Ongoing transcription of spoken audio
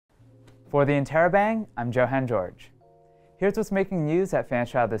For the Interrobang, I'm Johan George. Here's what's making news at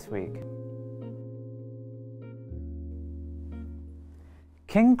Fanshawe this week.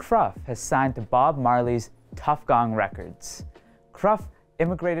 King Cruff has signed to Bob Marley's Tuff Gong Records. Cruff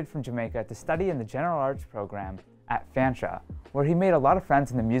immigrated from Jamaica to study in the General Arts program at Fanshawe, where he made a lot of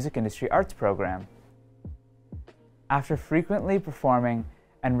friends in the music industry arts program. After frequently performing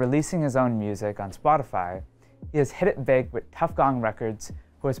and releasing his own music on Spotify, he has hit it big with Tuff Gong Records,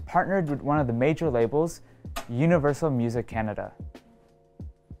 who has partnered with one of the major labels, Universal Music Canada.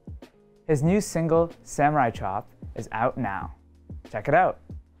 His new single, Samurai Chop, is out now. Check it out.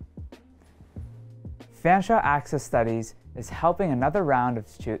 Fanshawe Access Studies is helping another round of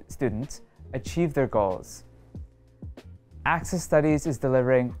students achieve their goals. Access Studies is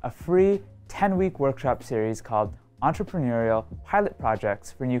delivering a free 10-week workshop series called Entrepreneurial Pilot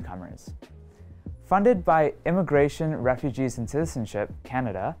Projects for Newcomers. Funded by Immigration, Refugees and Citizenship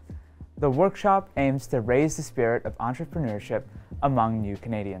Canada, the workshop aims to raise the spirit of entrepreneurship among new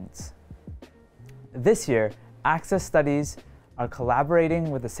Canadians. This year, Access Studies are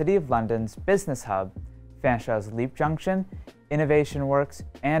collaborating with the City of London's Business Hub, Fanshawe's Leap Junction, Innovation Works,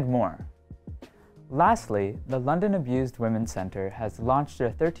 and more. Lastly, the London Abused Women's Centre has launched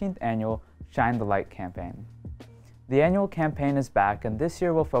their 13th annual Shine the Light campaign. The annual campaign is back, and this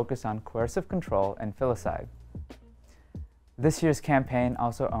year will focus on coercive control and filicide. This year's campaign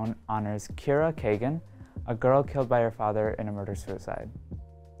also honors Kira Kagan, a girl killed by her father in a murder-suicide.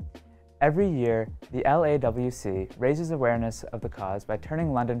 Every year, the LAWC raises awareness of the cause by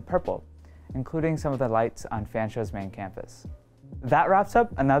turning London purple, including some of the lights on Fanshawe's main campus. That wraps up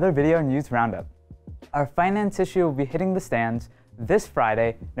another Video News Roundup. Our finance issue will be hitting the stands this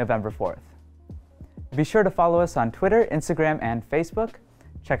Friday, November 4th. Be sure to follow us on Twitter, Instagram, and Facebook,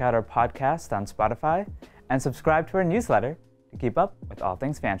 check out our podcast on Spotify, and subscribe to our newsletter to keep up with all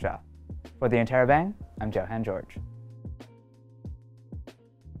things Fanshawe. For the Interrobang, I'm Johan George.